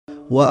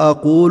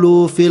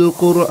وأقول في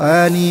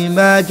القرآن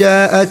ما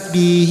جاءت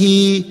به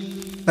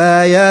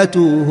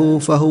آياته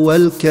فهو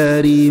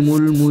الكريم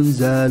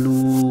المنزال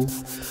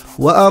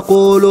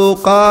وأقول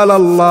قال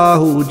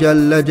الله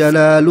جل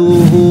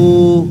جلاله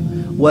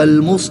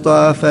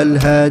والمصطفى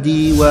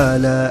الهادي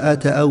ولا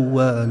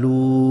أتأول.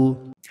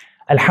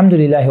 الحمد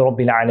لله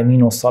رب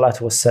العالمين والصلاة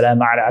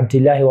والسلام على عبد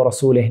الله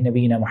ورسوله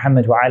نبينا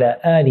محمد وعلى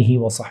آله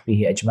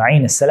وصحبه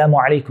أجمعين. Assalamu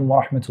alaikum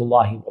wa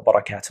rahmatullahi wa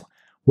barakatuh.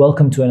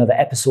 Welcome to another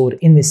episode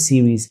in this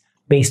series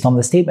based on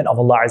the statement of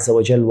Allah Azza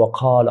wa Jal,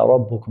 وَقَالَ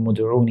رَبُّكُمُ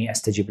ادْعُونِي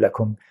أَسْتَجِبْ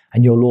لَكُمْ,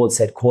 and your Lord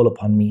said, call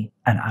upon me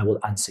and I will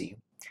answer you.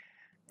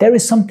 There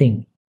is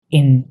something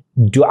in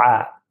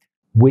dua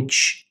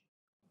which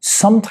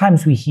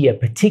sometimes we hear,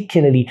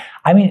 particularly,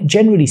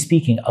 generally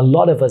speaking, a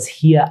lot of us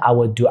hear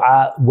our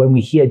dua, when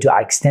we hear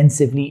dua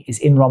extensively, is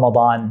in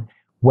Ramadan,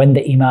 when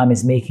the Imam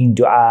is making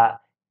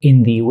dua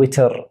in the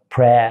witr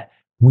prayer.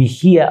 We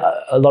hear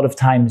a lot of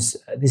times,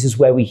 this is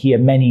where we hear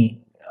many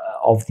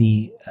of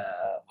the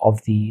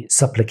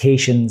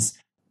supplications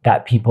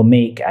that people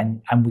make,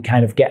 and we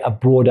kind of get a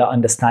broader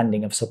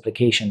understanding of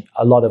supplication,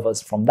 a lot of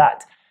us, from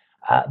that.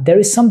 There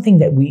is something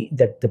that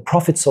the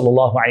Prophet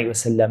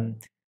ﷺ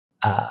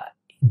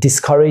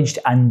discouraged,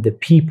 and the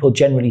people,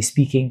 generally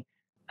speaking,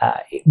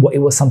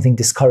 it was something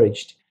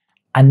discouraged,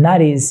 and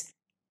that is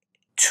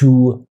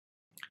to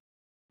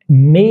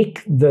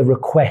make the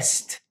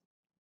request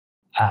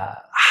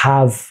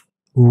have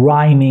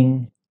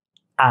rhyming,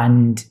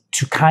 and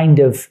to kind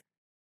of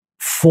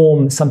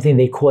form something,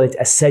 they call it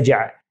a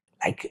saj'a,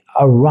 like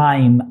a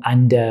rhyme,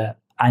 and a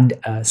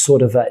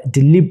sort of a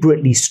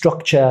deliberately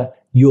structure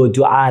your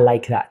dua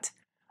like that.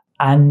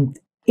 And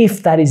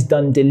if that is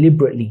done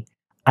deliberately,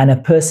 and a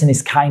person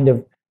is kind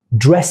of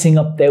dressing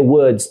up their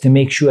words to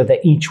make sure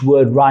that each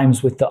word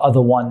rhymes with the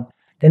other one,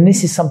 then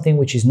this is something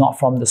which is not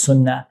from the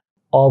sunnah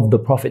of the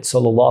Prophet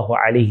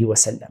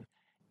ﷺ.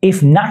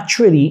 If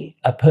naturally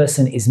a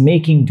person is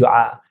making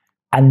dua,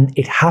 and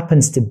it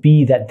happens to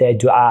be that their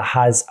dua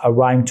has a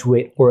rhyme to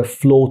it, or a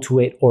flow to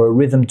it, or a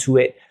rhythm to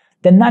it,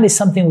 then that is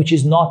something which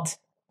is not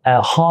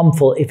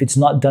harmful if it's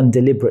not done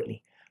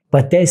deliberately.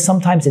 But there's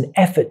sometimes an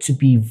effort to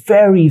be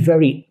very,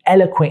 very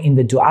eloquent in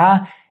the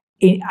dua,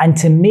 and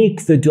to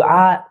make the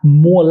dua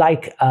more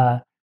like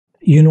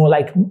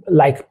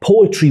like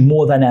poetry,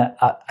 more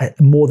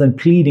than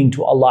pleading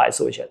to Allah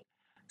Azza wa Jal.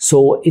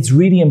 So it's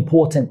really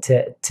important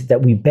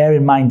that we bear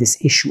in mind this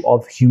issue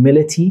of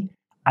humility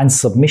and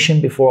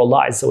submission before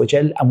Allah Azza wa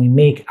Jal, and we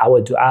make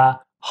our dua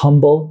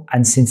humble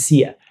and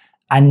sincere,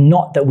 and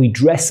not that we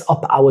dress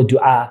up our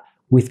dua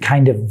with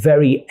kind of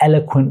very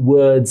eloquent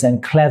words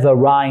and clever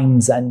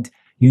rhymes and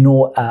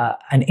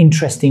an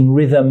interesting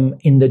rhythm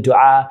in the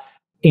dua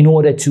in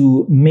order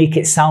to make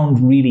it sound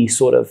really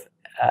sort of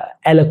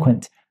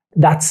eloquent.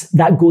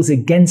 That goes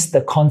against the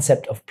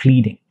concept of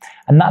pleading.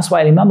 And that's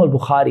why Imam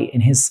al-Bukhari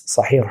in his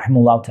Sahih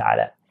rahimahullah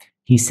ta'ala,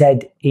 he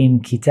said in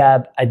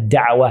Kitab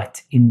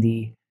ad-Da'awat, in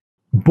the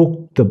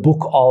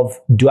book of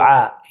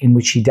dua, in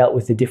which he dealt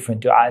with the different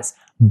du'as,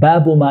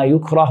 Babu ma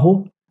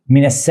yukrahu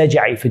min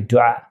as-saj'i fi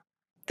ad-du'a,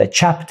 the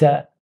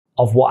chapter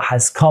of what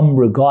has come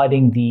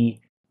regarding the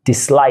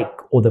dislike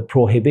or the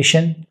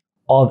prohibition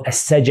of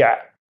as-saj'a,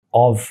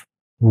 of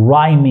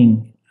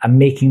rhyming and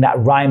making that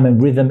rhyme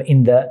and rhythm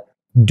in the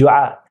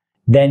dua.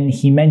 Then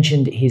he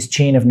mentioned his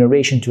chain of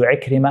narration to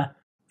Ikrimah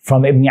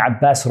from Ibn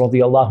Abbas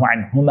radiyallahu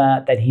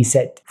anhuma, that he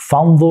said,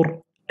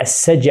 فَانظُرْ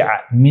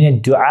السَّجْعَ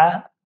مِنَ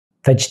الدُّعَاء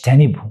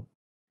فَاجْتَنِبْهُ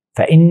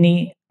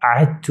فَإِنِّي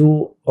عَهَدْتُ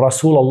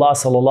رَسُولَ اللَّهِ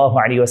صَلَّى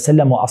اللَّهُ عَلَيْهِ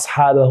وَسَلَّمَ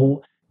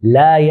وَأَصْحَابَهُ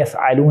لَا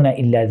يَفْعَلُونَ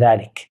إِلَّا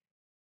ذَلِكَ،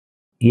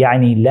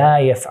 يعني لا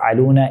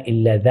يفعلون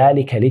إلا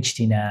ذلك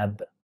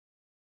الاجتناب.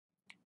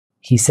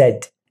 He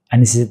said,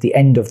 and this is at the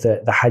end of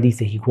the hadith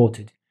that he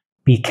quoted,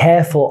 be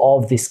careful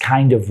of this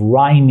kind of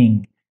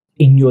rhyming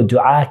in your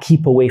dua,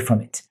 keep away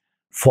from it.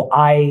 For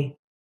I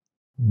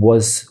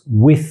was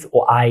with,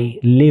 or I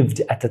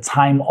lived at the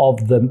time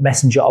of the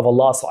Messenger of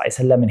Allah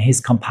ﷺ and his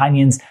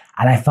companions,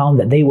 and I found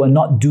that they were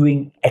not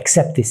doing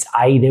except this.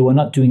 They were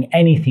not doing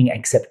anything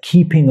except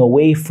keeping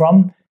away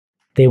from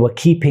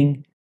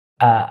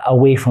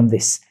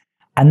this.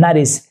 And that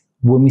is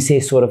when we say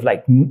sort of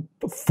like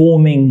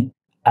forming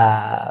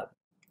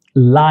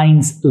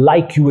lines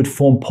like you would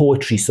form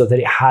poetry, so that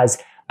it has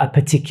a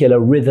particular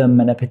rhythm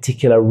and a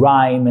particular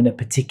rhyme and a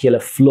particular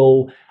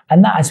flow.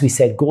 And that, as we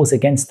said, goes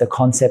against the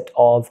concept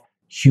of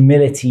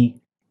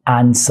humility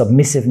and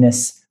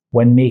submissiveness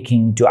when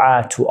making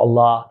dua to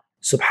Allah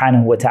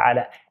subhanahu wa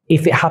ta'ala.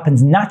 If it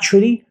happens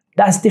naturally,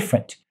 that's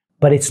different.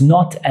 But it's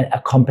not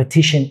a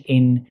competition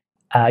in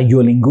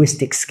your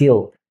linguistic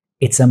skill.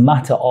 It's a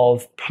matter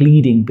of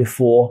pleading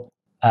before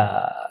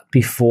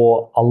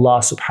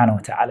Allah subhanahu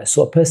wa ta'ala.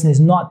 So a person is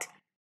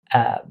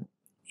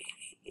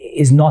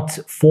not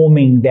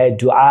forming their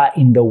dua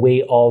in the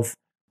way of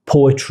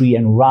poetry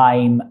and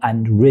rhyme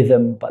and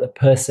rhythm, but a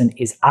person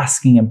is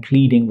asking and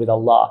pleading with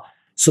Allah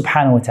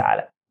subhanahu wa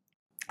ta'ala.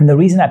 And the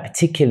reason I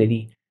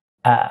particularly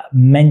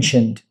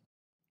mentioned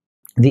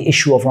the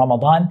issue of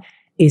Ramadan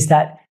is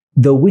that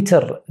the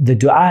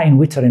dua in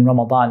witr in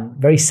Ramadan,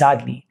 very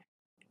sadly,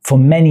 for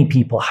many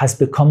people, has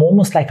become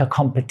almost like a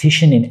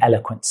competition in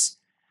eloquence.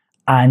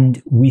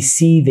 And we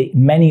see that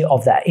many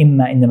of the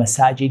Imam in the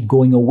Masajid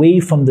going away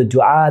from the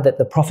dua that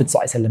the Prophet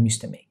ﷺ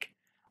used to make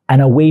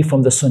and away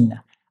from the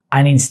Sunnah,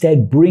 and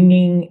instead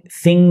bringing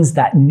things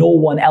that no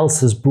one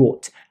else has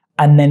brought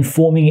and then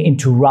forming it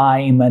into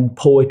rhyme and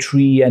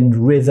poetry and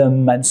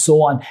rhythm and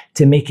so on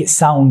to make it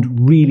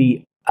sound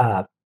really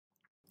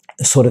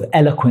sort of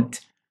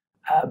eloquent.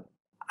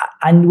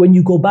 And when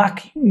you go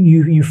back,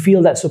 you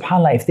feel that,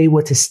 subhanAllah, if they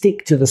were to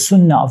stick to the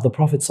Sunnah of the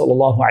Prophet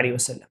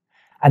ﷺ,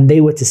 and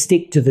they were to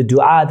stick to the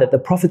dua that the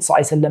Prophet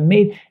ﷺ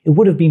made, it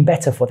would have been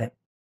better for them.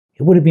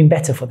 It would have been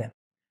better for them.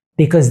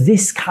 Because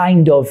this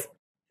kind of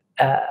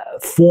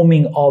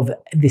forming of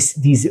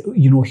these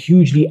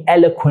hugely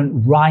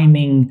eloquent,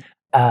 rhyming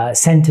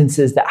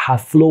sentences that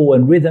have flow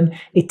and rhythm,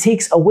 it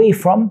takes away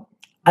from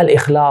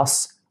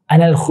al-ikhlas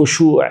and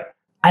al-khushu'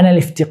 and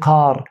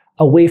al-iftiqar,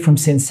 away from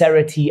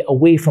sincerity,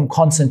 away from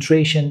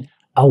concentration,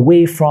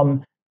 away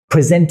from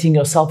presenting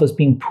yourself as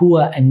being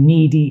poor and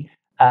needy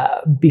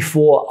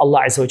before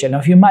Allah Azza wa Jalla. Now,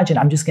 if you imagine,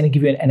 I'm just going to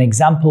give you an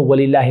example.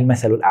 وَلِلَّهِ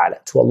الْمَثَلُ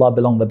الْأَعْلَى. To Allah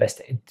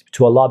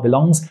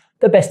belongs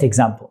the best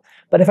example.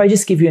 But if I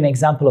just give you an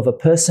example of a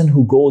person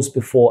who goes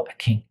before a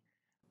king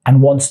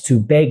and wants to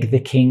beg the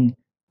king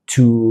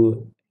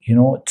to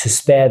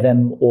spare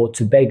them, or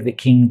to beg the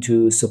king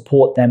to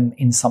support them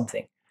in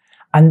something,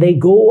 and they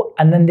go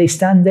and then they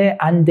stand there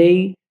and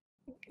they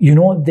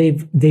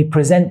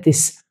present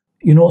this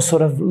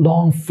sort of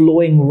long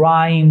flowing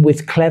rhyme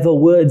with clever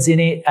words in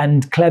it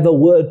and clever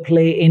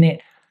wordplay in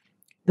it.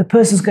 The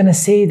person's going to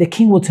say, the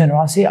king will turn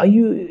around and say, are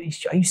you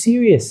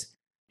serious?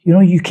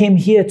 You came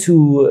here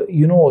to,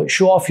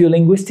 show off your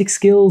linguistic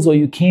skills, or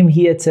you came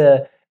here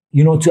to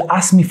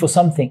ask me for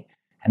something.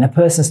 And a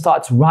person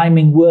starts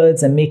rhyming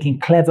words and making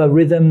clever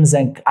rhythms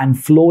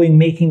and flowing,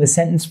 making the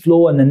sentence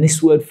flow. And then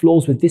this word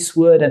flows with this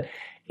word. And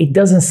it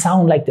doesn't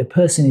sound like the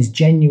person is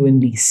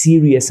genuinely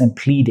serious and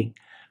pleading.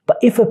 But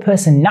if a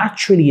person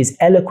naturally is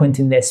eloquent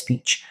in their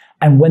speech,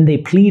 and when they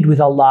plead with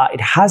Allah,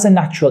 it has a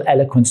natural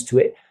eloquence to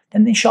it,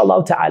 then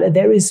inshallah ta'ala,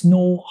 there is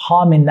no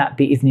harm in that,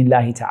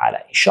 bi'idhnillahi ta'ala.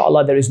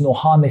 Inshallah, there is no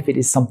harm if it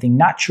is something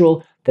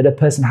natural, that a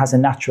person has a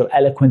natural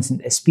eloquence in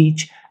their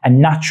speech, and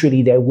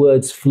naturally their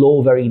words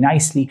flow very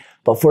nicely.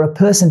 But for a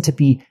person to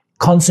be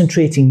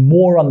concentrating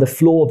more on the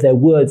flow of their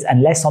words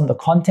and less on the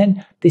content,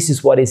 this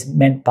is what is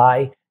meant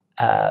by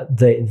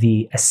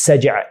the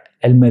as-saj'a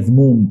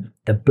al-madhmoom,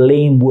 the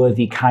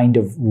blameworthy kind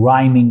of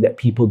rhyming that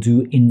people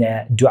do in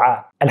their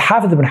dua.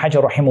 Al-Hafidh ibn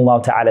Hajar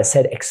rahimahullah ta'ala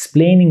said,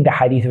 explaining the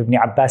hadith of Ibn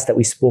Abbas that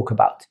we spoke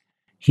about,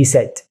 he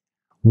said,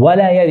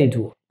 وَلَا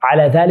يَرِدُ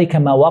عَلَى ذَلِكَ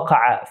مَا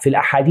وَقَعَ فِي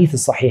الْأَحَادِيثِ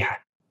الصَّحِيحَةِ.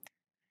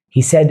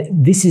 He said,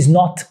 this is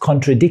not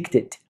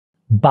contradicted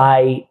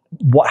by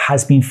what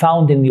has been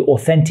found in the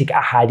authentic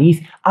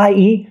ahadith,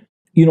 i.e.,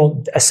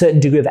 a certain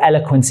degree of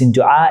eloquence in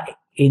dua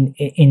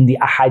in the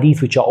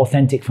ahadith which are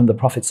authentic from the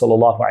Prophet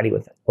sallallahu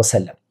alaihi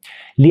wasallam.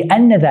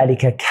 لأن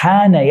ذلك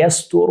كان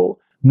يستر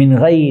من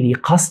غير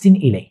قصد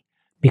إليه.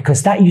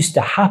 Because that used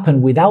to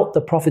happen without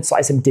the Prophet sallallahu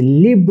alaihi wasallam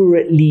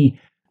deliberately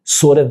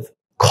sort of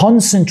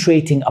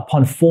concentrating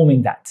upon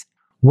forming that.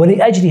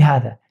 ولأجل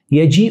هذا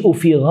يجيء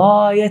في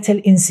غاية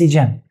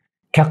الانسجام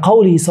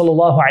كقوله صلى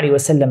الله عليه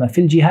وسلم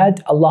في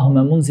الجهاد اللهم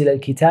منزل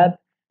الكتاب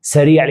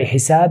سريع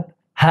الحساب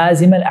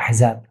هازم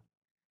الأحزاب.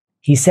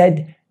 He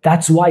said,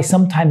 that's why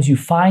sometimes you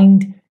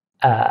find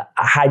a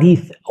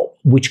hadith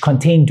which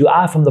contain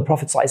dua from the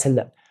Prophet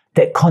ﷺ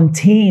that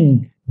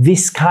contain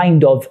this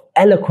kind of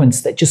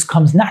eloquence that just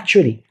comes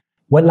naturally.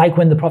 Like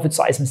when the Prophet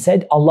ﷺ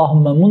said,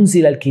 Allahumma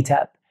munzil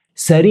al-kitab,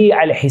 sari'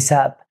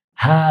 al-hisab,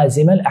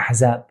 hazim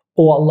al-ahzab.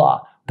 O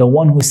Allah, the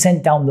one who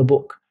sent down the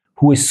book,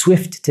 who is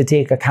swift to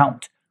take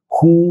account,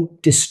 who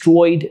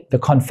destroyed the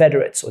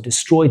confederates or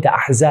destroyed the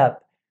ahzab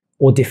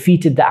or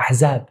defeated the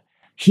ahzab.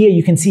 Here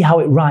you can see how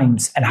it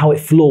rhymes and how it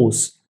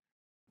flows.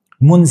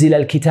 Munzil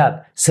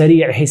al-kitab,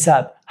 sari'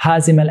 al-hisab,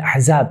 hazim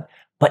al-ahzab.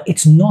 But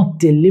it's not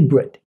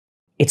deliberate.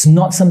 It's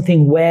not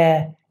something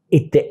where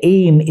the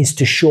aim is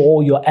to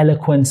show your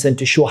eloquence and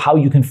to show how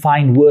you can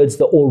find words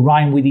that all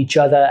rhyme with each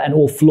other and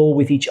all flow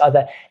with each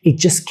other. It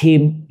just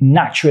came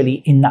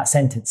naturally in that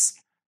sentence.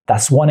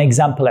 That's one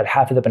example that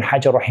Hafidh ibn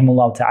Hajar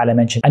rahimahullah ta'ala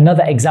mentioned.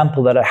 Another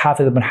example that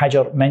Hafidh ibn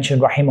Hajar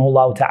mentioned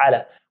rahimahullah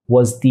ta'ala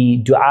was the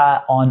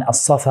dua on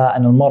As-Safa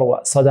and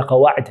Al-Marwa, Sadaqa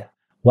wa'da,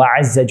 wa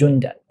azza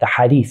junda, the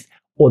hadith,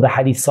 or the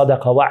hadith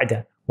Sadaqa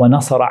wa'da, wa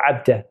nasara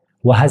abda,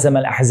 wa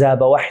hazama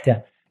al-ahzaba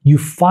wahda. You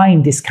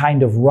find this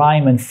kind of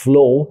rhyme and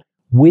flow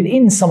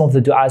within some of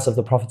the du'as of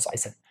the Prophet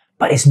ﷺ.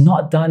 But it's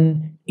not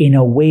done in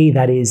a way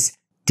that is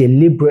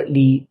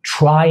deliberately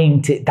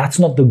trying to, that's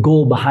not the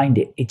goal behind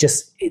it.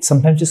 It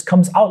sometimes just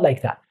comes out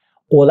like that.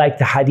 Or like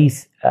the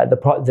hadith,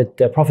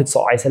 the Prophet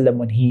ﷺ,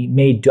 when he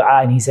made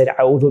dua and he said,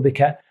 أعوذ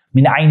بك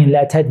من عين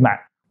لا تدمع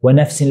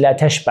ونفس لا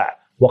تشبع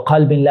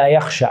وقلب لا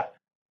يخشع.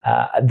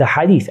 The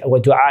hadith,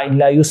 وَدُعَاءٍ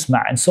لَا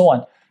يُسْمَعْ, and so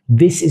on.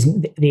 This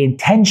is, the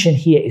intention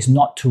here is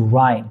not to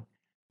rhyme.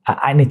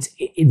 And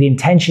the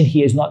intention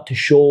here is not to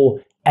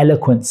show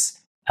eloquence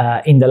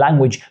in the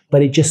language,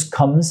 but it just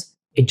comes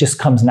It just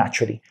comes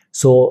naturally.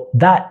 So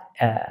that,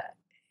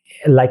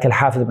 like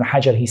Al-Hafidh ibn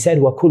Hajar, he said,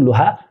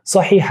 وَكُلُّهَا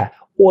صَحِيحَةٌ.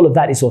 All of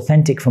that is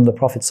authentic from the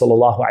Prophet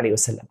sallallahu alaihi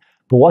wasallam.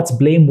 But what's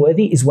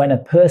blameworthy is when a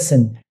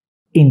person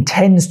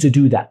intends to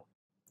do that.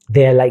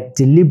 They're like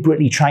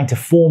deliberately trying to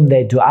form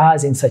their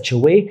du'as in such a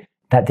way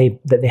that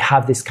they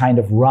have this kind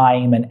of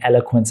rhyme and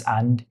eloquence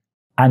and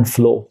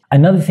flow.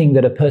 Another thing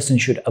that a person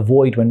should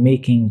avoid when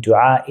making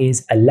du'a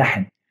is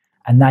al-lahn,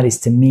 and that is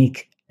to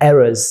make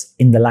errors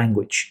in the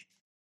language,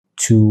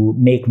 to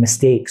make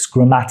mistakes,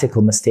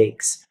 grammatical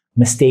mistakes,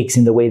 mistakes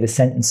in the way the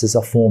sentences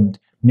are formed,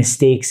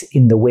 mistakes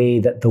in the way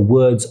that the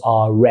words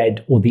are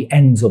read or the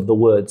ends of the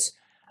words,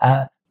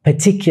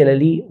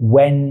 particularly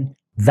when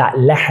that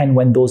lahn,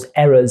 when those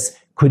errors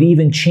could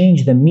even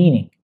change the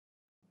meaning.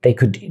 They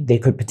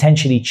could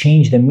potentially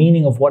change the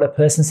meaning of what a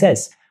person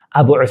says.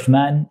 Abu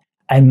Uthman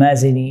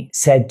al-Mazini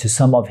said to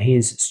some of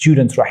his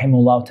students,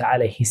 rahimahullah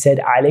ta'ala, he said,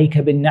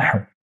 alayka bin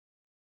nahu.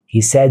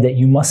 He said that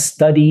you must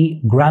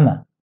study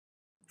grammar.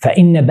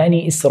 فَإِنَّ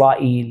بَنِي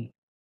إِسْرَائِيلِ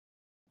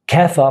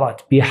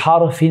كَفَرَتْ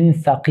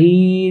بِحَرْفٍ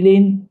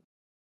ثَقِيلٍ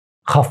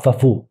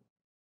خَفَّفُوهُ.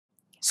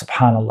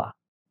 Subhanallah.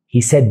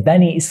 He said,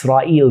 Bani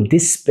Israel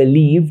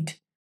disbelieved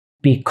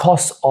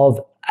because of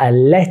a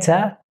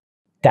letter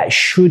that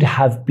should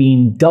have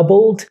been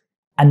doubled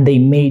and they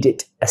made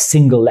it a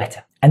single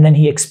letter. And then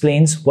he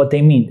explains what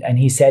they mean. And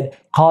he said,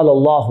 قال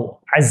الله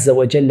عز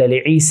وجل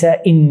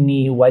لعيسى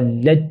إني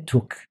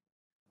ولدتك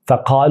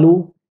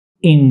فقالوا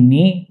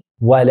إني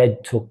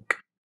ولدتك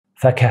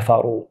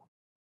فكفروا.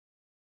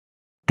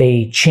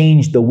 They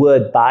changed the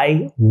word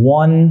by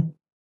one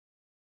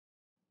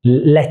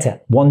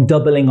letter, one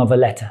doubling of a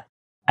letter,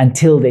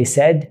 until they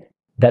said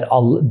that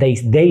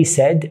they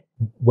said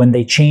when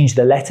they changed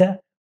the letter,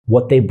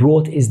 what they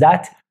brought is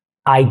that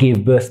I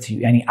gave birth to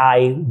you, and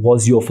I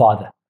was your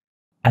father.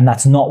 And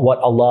that's not what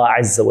Allah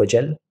Azza wa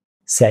Jal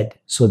said.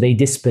 So they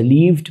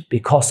disbelieved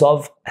because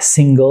of a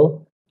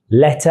single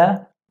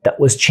letter that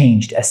was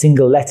changed, a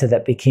single letter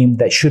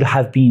that should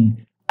have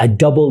been a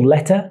double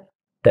letter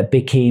that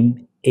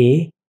became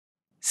a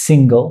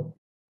single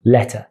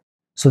letter.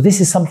 So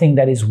this is something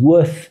that is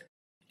worth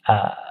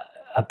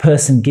a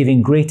person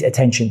giving great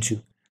attention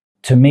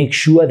to make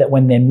sure that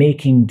when they're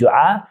making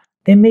dua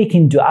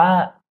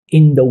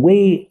in the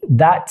way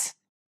that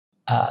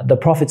the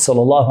Prophet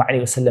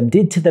ﷺ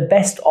did to the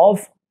best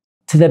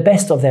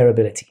of their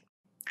ability.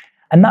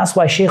 And that's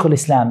why Shaykh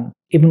al-Islam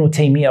Ibn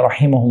Taymiyyah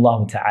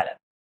rahimahullah ta'ala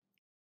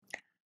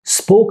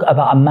spoke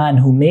about a man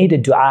who made a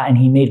dua and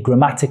he made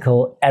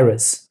grammatical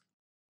errors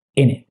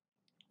in it.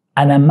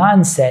 And a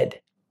man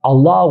said,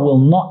 Allah will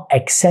not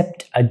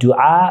accept a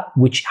dua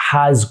which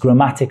has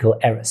grammatical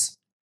errors.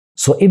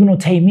 So Ibn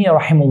Taymiyyah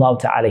rahimahullah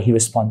ta'ala, he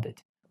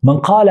responded, من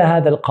قال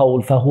هذا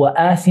القول فهو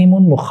آثم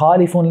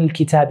مخالف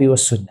للكتاب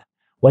والسنة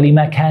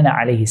ولما كان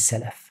عليه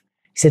السلف.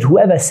 He said,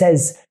 whoever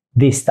says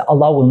this, that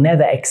Allah will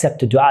never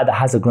accept a dua that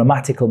has a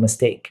grammatical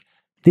mistake,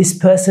 this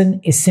person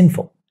is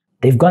sinful.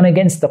 They've gone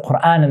against the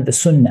Qur'an and the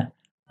Sunnah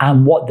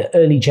and what the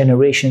early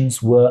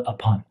generations were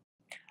upon.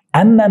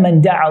 أما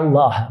من دعا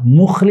الله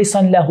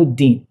مخلصا له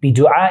الدين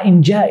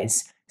بدعاء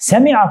جائز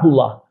سمعه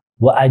الله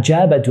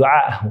وأجاب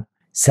دعاءه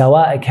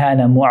سواء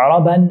كان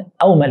معربا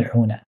أو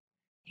ملحونا.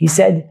 He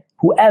said,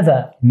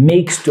 whoever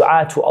makes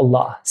dua to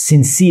Allah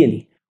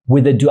sincerely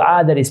with a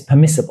dua that is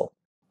permissible,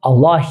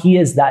 Allah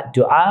hears that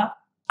dua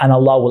and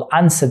Allah will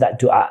answer that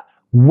dua,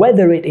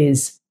 whether it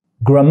is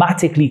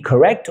grammatically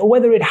correct or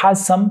whether it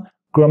has some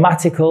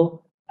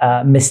grammatical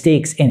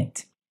mistakes in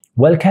it.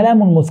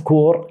 وَالْكَلَامُ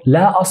الْمُذْكُورُ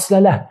لَا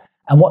أَصْلَ لَهُ.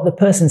 And what the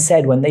person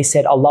said when they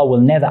said Allah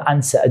will never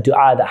answer a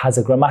dua that has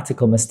a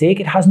grammatical mistake,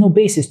 it has no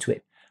basis to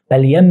it.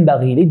 بَلْ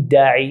يَنْبَغِي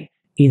لِلدَّاعِ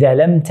إِذَا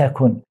لَمْ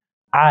تَكُنْ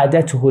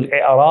عَادَتُهُ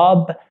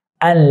الْإِعْرَابِ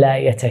أَنْ لَا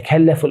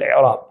يَتَكَلَّفُ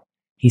الْإِعْرَابِ.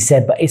 He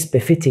said, but it's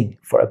befitting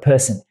for a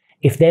person,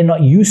 if they're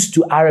not used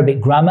to Arabic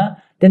grammar,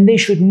 then they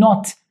should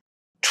not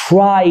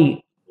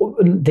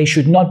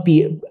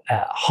be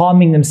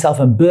harming themselves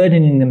and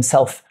burdening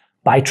themselves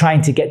by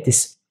trying to get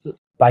this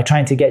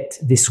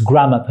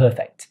grammar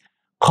perfect.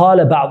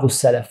 قال بعض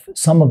السلف,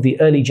 some of the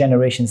early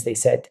generations, they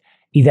said,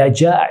 إذا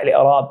جاء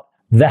الإعراب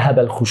ذهب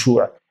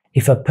الخشوع.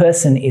 If a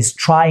person is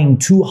trying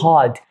too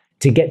hard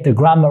to get the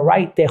grammar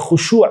right, their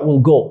khushu' will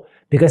go,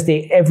 because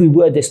every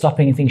word they're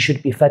stopping and thinking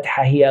should be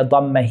fatha here,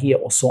 dhamma here,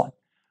 or so on.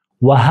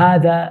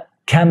 وهذا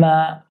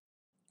كما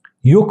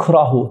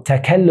يكره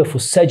تكلف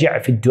السجع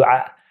في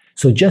الدعاء.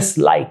 So just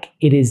like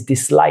it is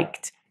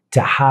disliked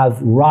to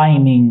have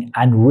rhyming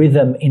and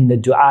rhythm in the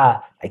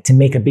dua, like to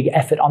make a big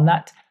effort on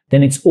that,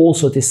 then it's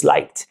also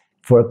disliked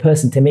for a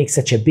person to make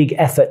such a big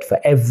effort for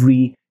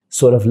every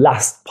sort of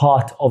last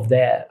part of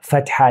their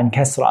fatha and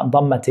kasra and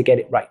dhamma to get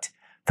it right.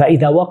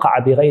 فَإِذَا وَقَعَ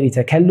بِغَيْرِ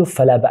تَكَلُّفْ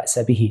فَلَا بَأْسَ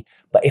بِهِ.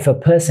 But if a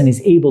person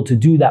is able to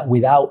do that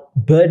without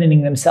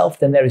burdening themselves,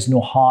 then there is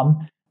no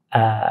harm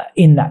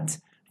in that.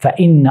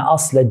 فَإِنَّ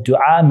أَصْلَ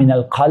الدُّعَاء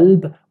مِنَ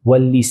الْقَلْبِ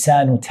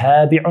وَاللِّسَانُ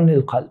تَابِعٌ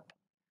لِلْقَلْبِ.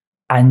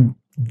 And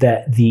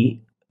the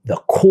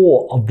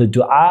core of the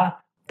dua,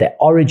 the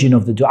origin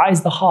of the dua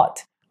is the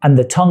heart. And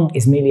the tongue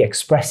is merely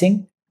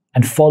expressing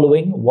and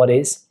following what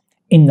is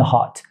in the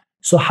heart.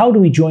 So how do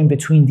we join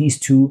between these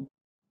two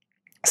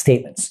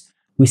statements?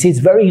 We say it's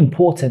very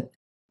important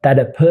that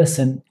a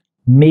person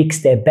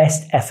makes their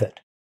best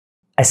effort,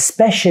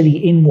 especially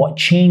in what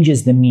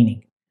changes the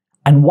meaning.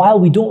 And while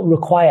we don't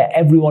require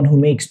everyone who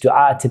makes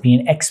dua to be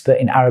an expert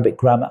in Arabic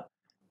grammar,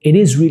 it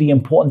is really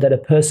important that a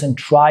person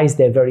tries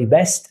their very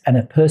best and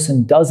a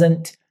person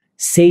doesn't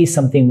say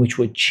something which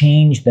would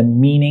change the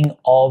meaning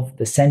of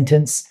the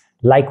sentence,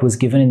 like was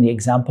given in the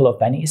example of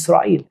Bani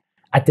Israel.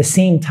 At the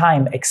same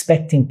time,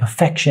 expecting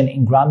perfection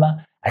in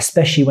grammar,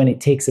 especially when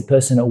it takes a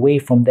person away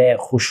from their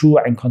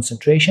khushu' and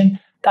concentration,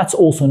 that's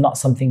also not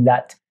something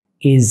that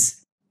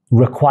is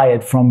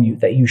required from you,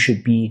 that you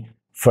should be,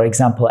 for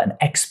example, an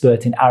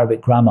expert in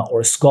Arabic grammar or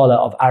a scholar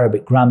of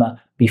Arabic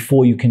grammar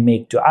before you can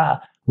make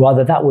dua.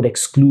 Rather, that would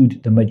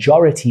exclude the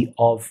majority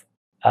of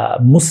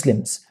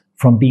Muslims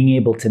from being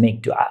able to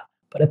make dua.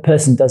 But a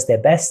person does their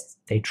best.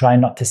 They try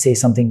not to say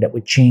something that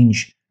would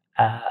change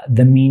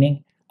the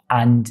meaning,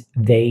 and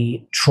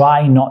they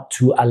try not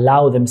to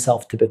allow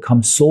themselves to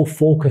become so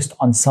focused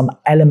on some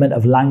element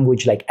of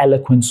language like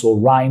eloquence or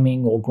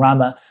rhyming or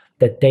grammar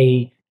that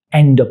they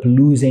end up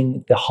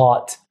losing the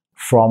heart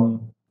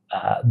from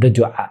the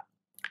dua.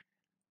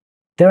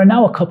 There are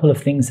now a couple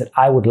of things that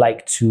I would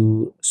like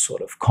to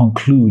sort of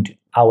conclude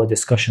our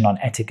discussion on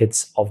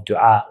etiquettes of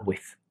dua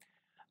with.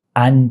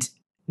 And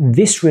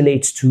this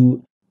relates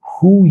to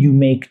who you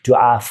make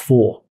dua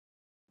for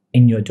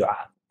in your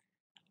dua.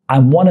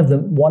 And one of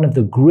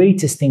the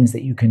greatest things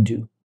that you can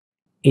do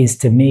is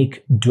to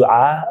make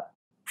dua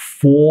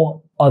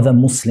for other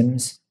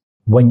Muslims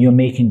when you're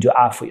making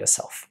dua for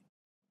yourself.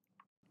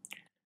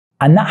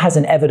 And that has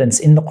an evidence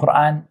in the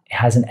Qur'an, it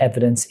has an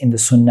evidence in the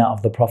Sunnah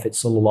of the Prophet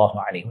sallallahu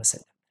alaihi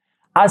wasallam.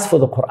 As for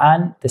the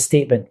Qur'an, the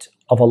statement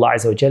of Allah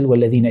Azza wa Jal,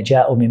 وَالَّذِينَ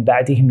جَاءُوا مِن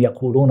بَعْدِهِمْ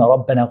يَقُولُونَ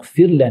رَبَّنَا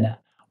اغْفِرْ لَنَا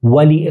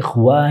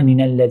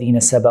وَلِإِخْوَانِنَا الَّذِينَ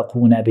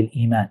سَبَقُونَا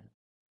بِالْإِيمَانِ.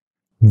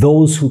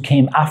 Those who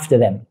came after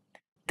them,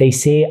 they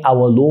say,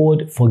 our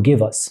Lord,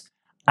 forgive us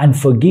and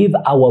forgive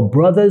our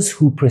brothers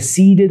who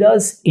preceded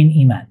us in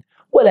Iman.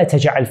 وَلَا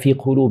تَجْعَلْ فِي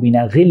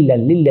قُلُوبِنَا غِلًّا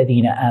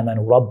لِلَّذِينَ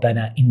آمَنُوا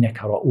رَبَّنَا إِنَّكَ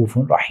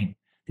رَؤُوفٌ رَحِيمٌ.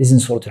 This is in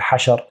Surah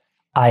Al-Hashr,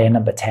 ayah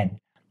number 10.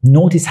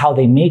 Notice how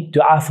they make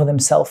dua for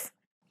themselves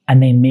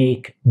and they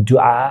make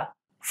dua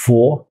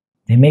for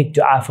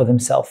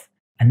themselves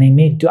and they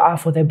make dua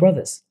for their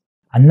brothers.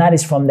 And that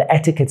is from the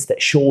etiquettes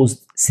that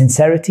shows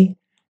sincerity.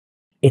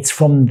 It's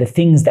from the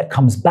things that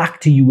comes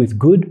back to you with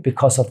good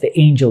because of the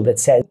angel that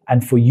said,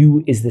 and for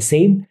you is the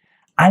same.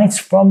 And it's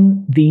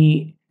from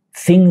the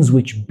things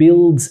which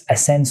builds a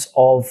sense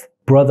of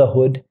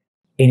brotherhood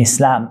in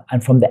Islam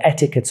and from the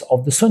etiquettes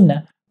of the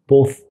Sunnah.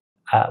 Both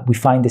we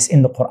find this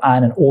in the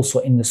Qur'an and also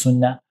in the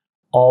Sunnah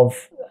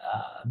of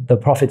the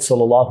Prophet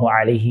sallallahu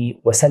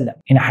alaihi wasallam.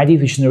 In a hadith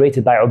which is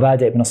narrated by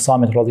Ubadah ibn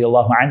as-Samit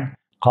radiyallahu anhu,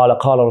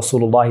 قال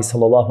رسول الله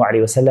صلى الله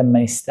عليه وسلم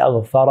من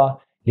استغفر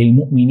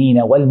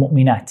للمؤمنين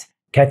والمؤمنات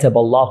كتب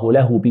الله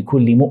له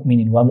بكل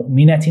مؤمن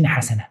ومؤمنة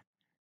حسنة.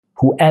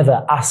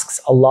 Whoever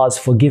asks Allah's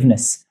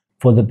forgiveness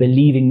for the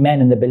believing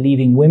men and the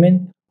believing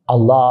women,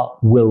 Allah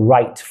will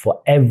write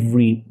for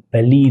every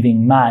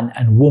believing man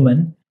and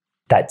woman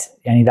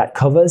that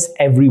covers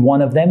every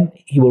one of them.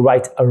 He will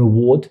write a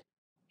reward.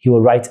 He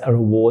will write a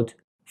reward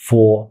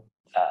for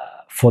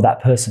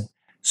that person.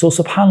 So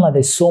subhanAllah,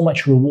 there's so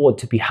much reward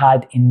to be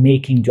had in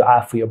making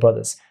dua for your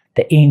brothers.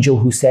 The angel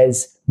who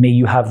says, may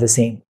you have the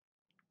same.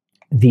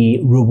 The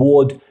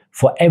reward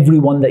for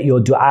everyone that your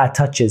dua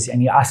touches,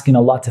 and you're asking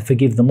Allah to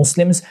forgive the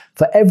Muslims.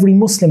 For every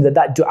Muslim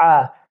that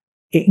dua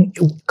it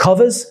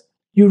covers,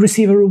 you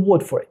receive a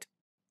reward for it.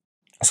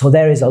 So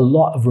there is a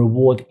lot of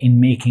reward in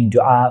making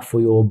dua for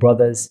your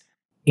brothers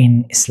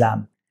in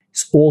Islam.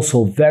 It's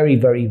also very,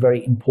 very,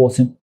 very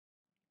important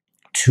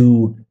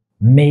to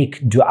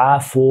make dua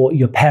for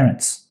your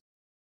parents.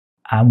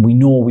 And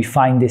we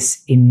find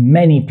this in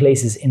many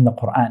places in the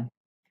Qur'an.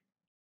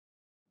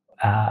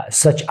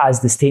 Such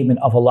as the statement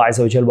of Allah Azza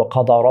wa Jalla,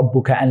 وَقَضَى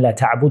رَبُّكَ أَنْ لَا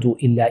تَعْبُدُوا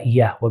إِلَّا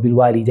إِيَّهُ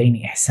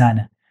وَبِالْوَالِدَيْنِ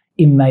إِحْسَانًا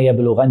إِمَّا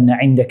يَبْلُغَنَّ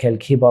عِنْدَكَ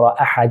الْكِبَرَ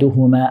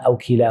أَحَدُهُمَا أَوْ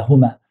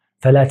كِلَاهُمَا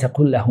فَلَا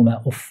تَقُلْ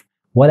لَهُمَا أُفٍّ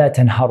وَلَا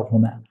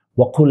تَنْهَرْهُمَا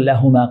وَقُلْ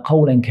لَهُمَا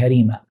قَوْلًا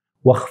كَرِيمًا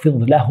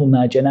وَاخْفِضْ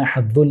لَهُمَا جَنَاحَ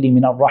الذُّلِّ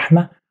مِنَ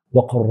الرَّحْمَةِ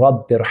وَقُلْ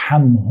رَبِّ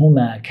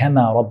ارْحَمْهُمَا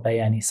كَمَا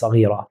رَبَّيَانِي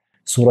صَغِيرًا.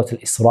 Surah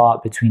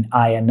Al-Isra, between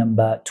ayah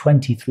number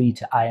 23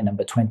 to ayah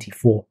number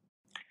 24.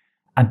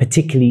 And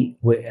particularly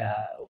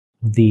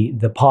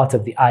the part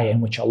of the ayah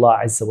in which Allah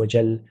Azza wa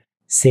Jal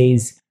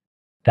says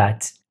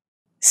that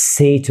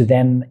say to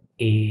them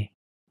a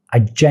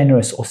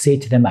generous, or say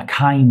to them a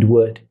kind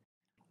word,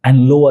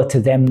 and lower to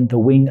them the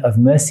wing of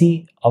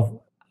mercy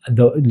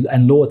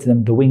and lower to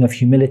them the wing of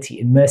humility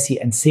in mercy,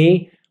 and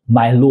say,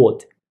 my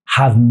Lord,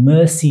 have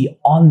mercy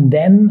on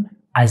them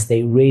as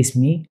they raised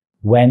me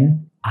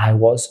when I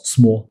was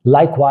small.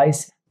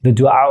 Likewise, the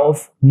dua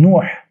of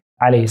Nuh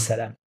alayhi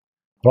salam.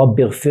 رَبِّ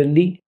اغْفِرْ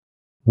لِي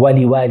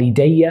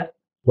وَلِوَالِدَيَّ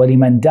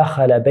وَلِمَنْ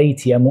دَخَلَ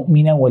بَيْتِيَ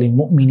مُؤْمِنًا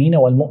وَلِلْمُؤْمِنِينَ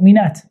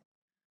وَالْمُؤْمِنَاتِ.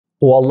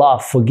 O Allah,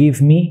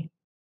 forgive me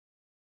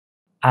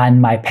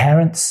and my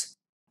parents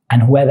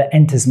and whoever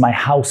enters my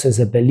house as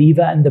a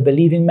believer, and the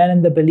believing men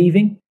and the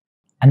believing,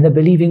 and the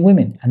believing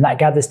women. And that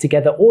gathers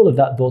together all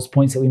of those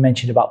points that we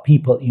mentioned about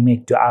people you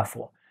make dua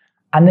for.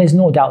 And there's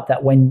no doubt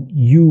that when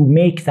you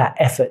make that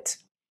effort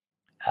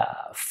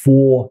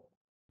for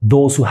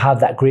those who have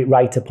that great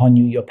right upon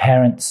you, your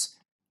parents,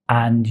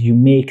 and you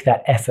make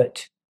that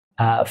effort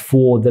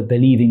for the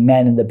believing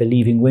men and the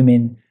believing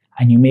women,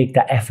 and you make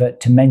that effort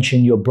to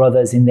mention your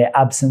brothers in their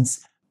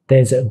absence,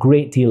 there's a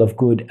great deal of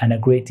good and a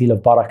great deal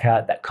of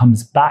barakah that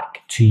comes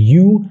back to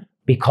you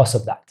because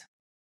of that.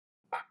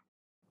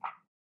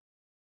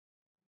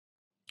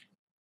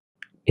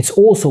 It's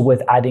also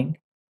worth adding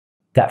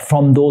that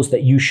from those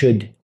that you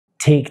should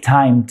take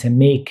time to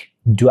make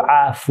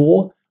dua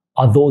for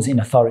are those in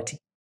authority.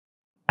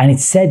 And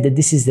it's said that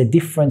this is the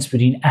difference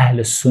between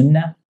Ahl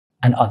Sunnah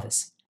and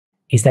others,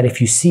 is that if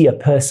you see a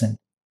person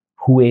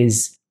who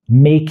is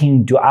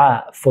making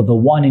dua for the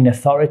one in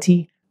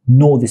authority,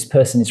 know this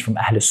person is from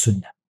Ahl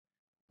Sunnah.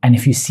 And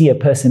if you see a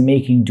person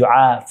making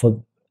dua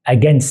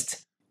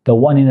against the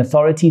one in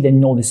authority, then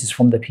know these are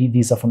from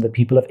the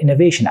people of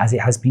innovation, as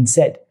it has been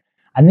said.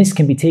 And this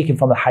can be taken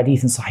from the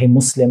hadith in Sahih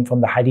Muslim,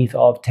 from the hadith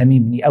of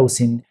Tamim ibn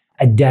Aws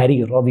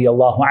ad-Dari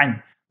radiyallahu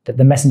anhu, that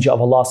the Messenger of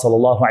Allah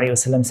sallallahu alayhi wa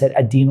sallam said,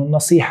 ad-dinu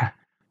nasiha,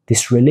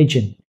 this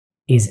religion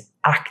is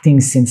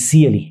acting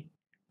sincerely.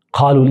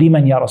 قالوا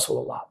liman ya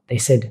Rasulullah, they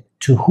said,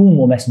 to whom,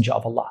 O Messenger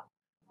of Allah?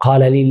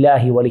 قال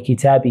لله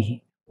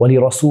ولكتابه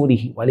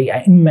ولرسوله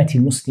ولأئمة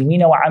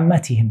المسلمين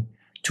وعامتهم,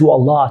 to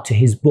Allah, to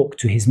His book,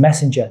 to His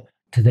Messenger,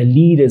 to the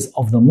leaders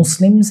of the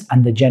Muslims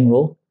and the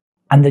general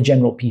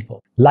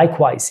people.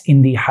 Likewise,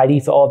 in the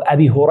hadith of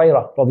Abi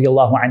Hurairah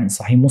radiyallahu anhu,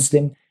 Sahih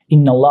Muslim,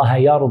 إن الله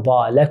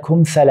يرضى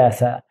لكم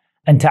ثلاثة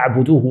أن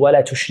تعبدوه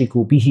ولا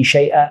تشركوا به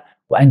شيئا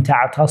وأن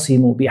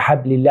تعتصموا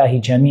بحبل الله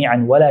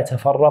جميعا ولا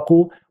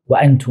تفرقوا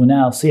وأن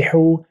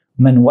تناصحوا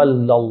من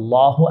ولى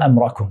الله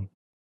أمركم.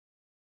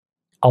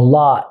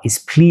 Allah is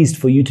pleased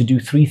for you to do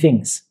three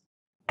things: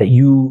 that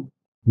you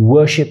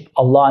worship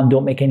Allah and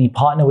don't make any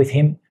partner with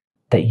Him,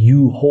 that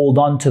you hold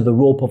on to the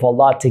rope of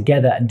Allah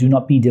together and do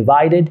not be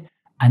divided,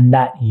 and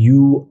that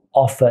you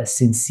offer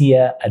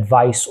sincere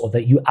advice, or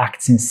that you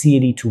act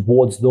sincerely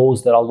towards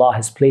those that Allah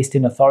has placed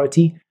in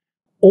authority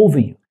over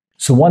you.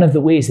 So one of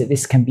the ways that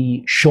this can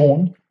be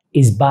shown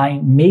is by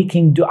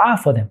making dua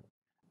for them.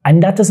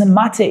 And that doesn't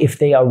matter if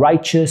they are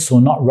righteous or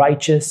not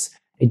righteous.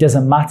 It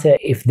doesn't matter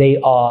if they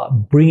are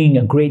bringing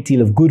a great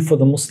deal of good for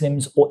the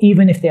Muslims, or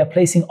even if they are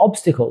placing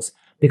obstacles.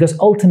 Because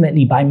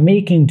ultimately, by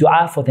making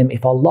dua for them,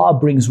 if Allah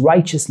brings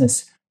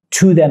righteousness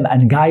to them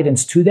and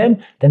guidance to them,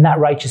 then that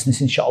righteousness,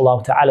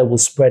 inshaAllah ta'ala, will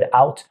spread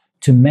out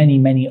to many,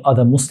 many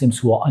other Muslims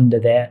who are under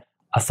their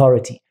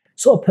authority.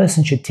 So a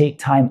person should take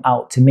time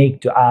out to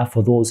make dua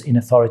for those in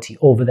authority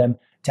over them,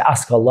 to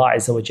ask Allah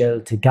Azza wa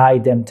Jal to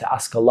guide them, to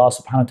ask Allah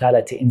subhanahu wa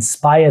ta'ala to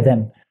inspire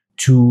them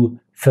to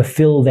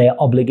fulfill their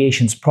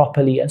obligations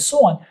properly, and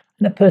so on.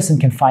 And a person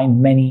can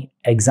find many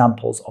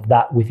examples of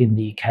that within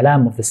the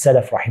kalam of the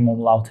Salaf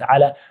rahimahullah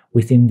ta'ala,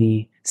 within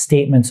the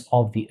statements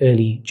of the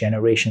early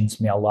generations.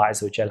 May Allah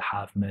Azza wa Jal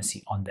have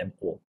mercy on them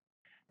all.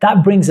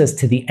 That brings us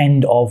to the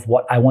end of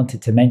what I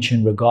wanted to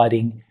mention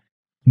regarding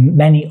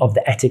many of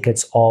the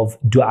etiquettes of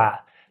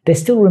dua. There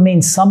still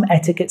remain some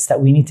etiquettes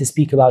that we need to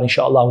speak about,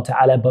 inshaAllah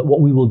ta'ala, but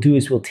what we will do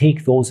is we'll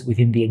take those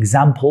within the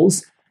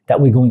examples that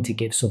we're going to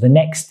give. So the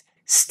next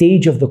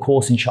stage of the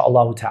course,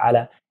 inshaAllah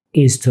ta'ala,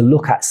 is to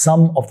look at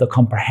some of the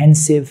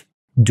comprehensive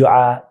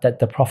dua that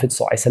the Prophet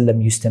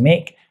ﷺ used to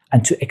make,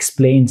 and to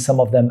explain some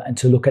of them, and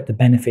to look at the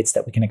benefits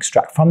that we can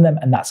extract from them.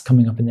 And that's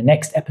coming up in the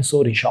next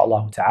episode,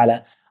 inshaAllah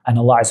ta'ala. And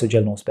Allah Azza wa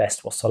Jalla knows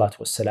best. Wassalatu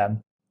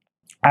wassalam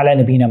ala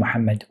nabina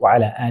Muhammad wa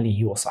ala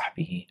alihi wa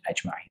sahbihi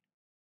ajma'in.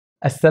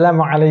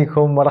 Assalamu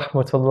alaikum wa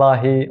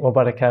rahmatullahi wa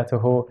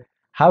barakatuhu.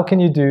 How can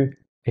you do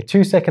a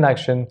 2-second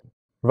action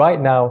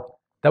right now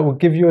that will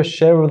give you a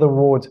share of the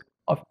reward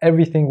of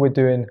everything we're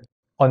doing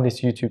on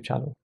this YouTube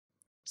channel?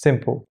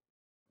 Simple.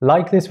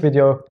 Like this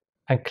video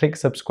and click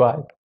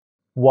subscribe.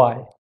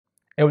 Why?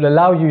 It will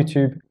allow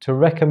YouTube to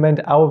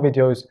recommend our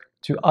videos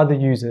to other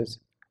users.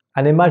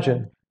 And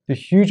imagine the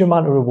huge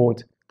amount of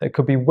reward that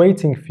could be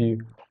waiting for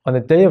you on the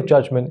Day of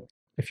Judgment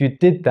if you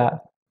did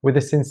that with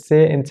a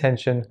sincere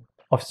intention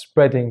of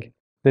spreading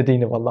the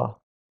deen of Allah.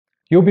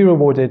 You'll be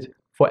rewarded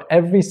for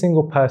every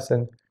single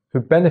person who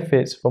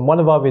benefits from one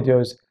of our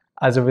videos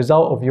as a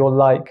result of your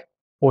like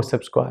or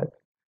subscribe.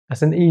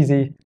 That's an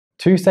easy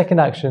 2-second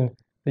action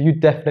that you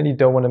definitely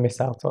don't want to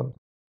miss out on.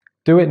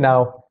 Do it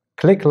now,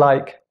 click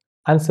like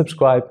and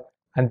subscribe,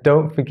 and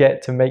don't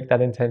forget to make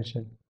that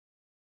intention.